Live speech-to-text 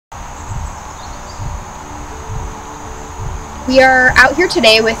We are out here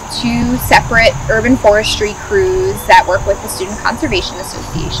today with two separate urban forestry crews that work with the Student Conservation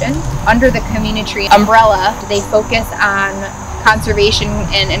Association. Under the community umbrella, they focus on conservation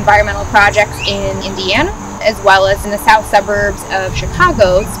and environmental projects in Indiana, as well as in the south suburbs of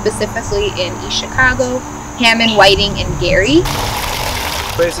Chicago, specifically in East Chicago, Hammond, Whiting, and Gary.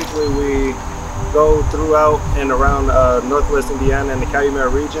 Basically, we go throughout and around northwest Indiana and the Calumet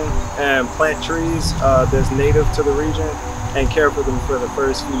region and plant trees that's native to the region and care for them for the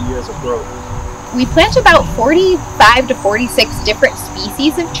first few years of growth. We plant about 45 to 46 different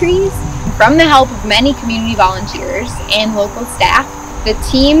species of trees. From the help of many community volunteers and local staff, the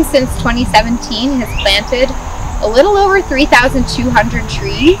team since 2017 has planted a little over 3,200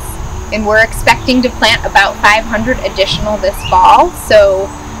 trees, and we're expecting to plant about 500 additional this fall. So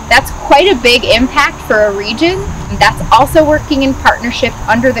that's quite a big impact for a region. That's also working in partnership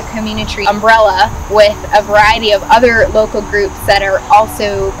under the community umbrella with a variety of other local groups that are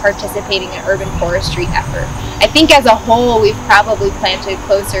also participating in urban forestry effort. I think as a whole, we've probably planted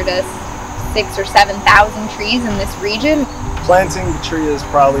closer to 6,000 or 7,000 trees in this region. Planting the tree is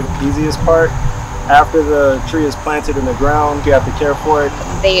probably the easiest part. After the tree is planted in the ground, you have to care for it.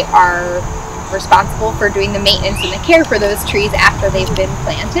 They are responsible for doing the maintenance and the care for those trees after they've been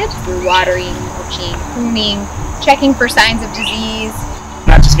planted through watering, mulching, pruning, checking for signs of disease.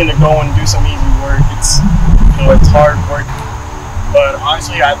 Not just gonna go and do some easy work. It's hard work, but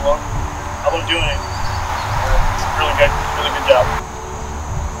honestly, I love doing it. It's a really good job.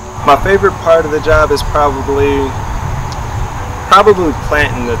 My favorite part of the job is probably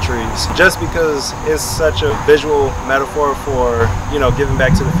planting the trees, just because it's such a visual metaphor for, giving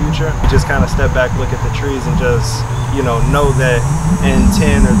back to the future. You just kind of step back, look at the trees, and just, know that in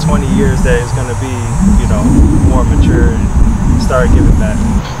 10 or 20 years that it's going to be, more mature and start giving back.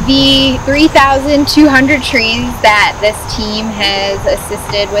 The 3,200 trees that this team has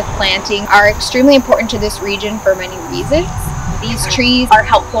assisted with planting are extremely important to this region for many reasons. These trees are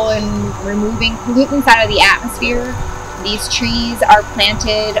helpful in removing pollutants out of the atmosphere. These trees are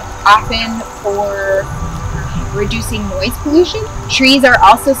planted often for reducing noise pollution. Trees are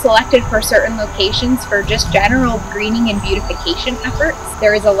also selected for certain locations for just general greening and beautification efforts.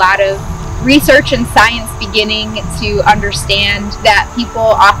 There is a lot of research and science beginning to understand that people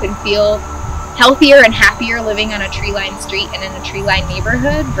often feel healthier and happier living on a tree-lined street and in a tree-lined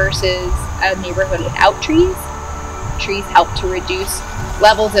neighborhood versus a neighborhood without trees. Trees help to reduce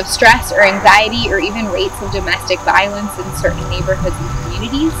levels of stress or anxiety or even rates of domestic violence in certain neighborhoods and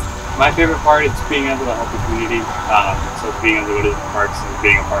communities. My favorite part is being able to help the community. So being able to go to the parks and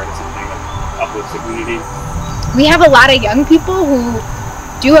being a part of something that uplifts the community. We have a lot of young people who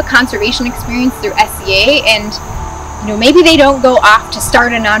do a conservation experience through SCA, and maybe they don't go off to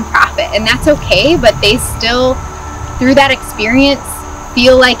start a nonprofit, and that's okay, but they still, through that experience,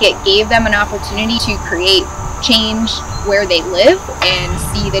 feel like it gave them an opportunity to create change where they live and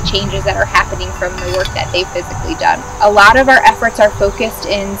see the changes that are happening from the work that they've physically done. A lot of our efforts are focused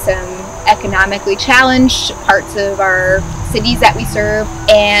in some economically challenged parts of our cities that we serve,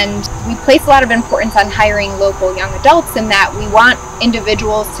 and we place a lot of importance on hiring local young adults in that we want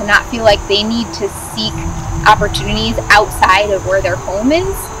individuals to not feel like they need to seek opportunities outside of where their home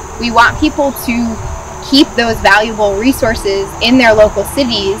is. We want people to keep those valuable resources in their local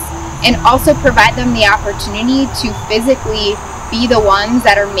cities and also provide them the opportunity to physically be the ones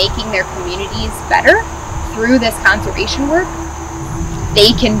that are making their communities better through this conservation work. They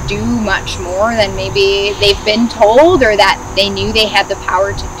can do much more than maybe they've been told or that they knew they had the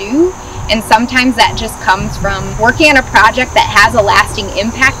power to do. And sometimes that just comes from working on a project that has a lasting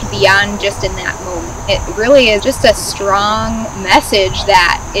impact beyond just in that moment. It really is just a strong message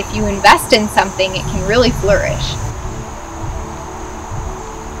that if you invest in something, it can really flourish.